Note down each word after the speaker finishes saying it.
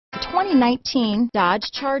2019 Dodge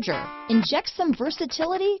Charger. Inject some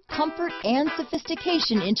versatility, comfort, and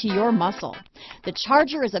sophistication into your muscle. The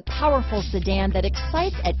Charger is a powerful sedan that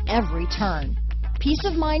excites at every turn. Peace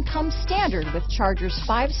of mind comes standard with Charger's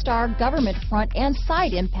 5-star government front and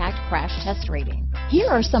side impact crash test rating. Here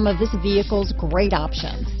are some of this vehicle's great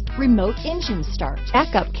options: remote engine start,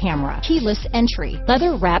 backup camera, keyless entry,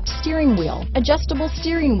 leather-wrapped steering wheel, adjustable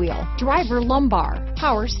steering wheel, driver lumbar,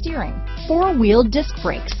 power steering, 4-wheel disc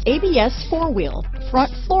brakes, ABS 4-wheel,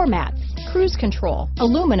 front floor mats, cruise control,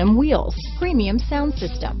 aluminum wheels, premium sound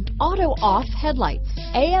system, auto-off headlights,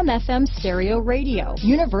 AM/FM stereo radio,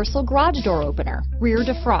 universal garage door opener, rear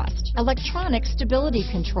defrost, electronic stability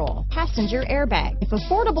control, passenger airbag. If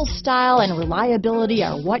affordable style and reliability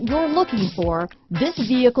are what you're looking for, this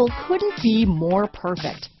vehicle couldn't be more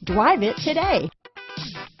perfect. Drive it today.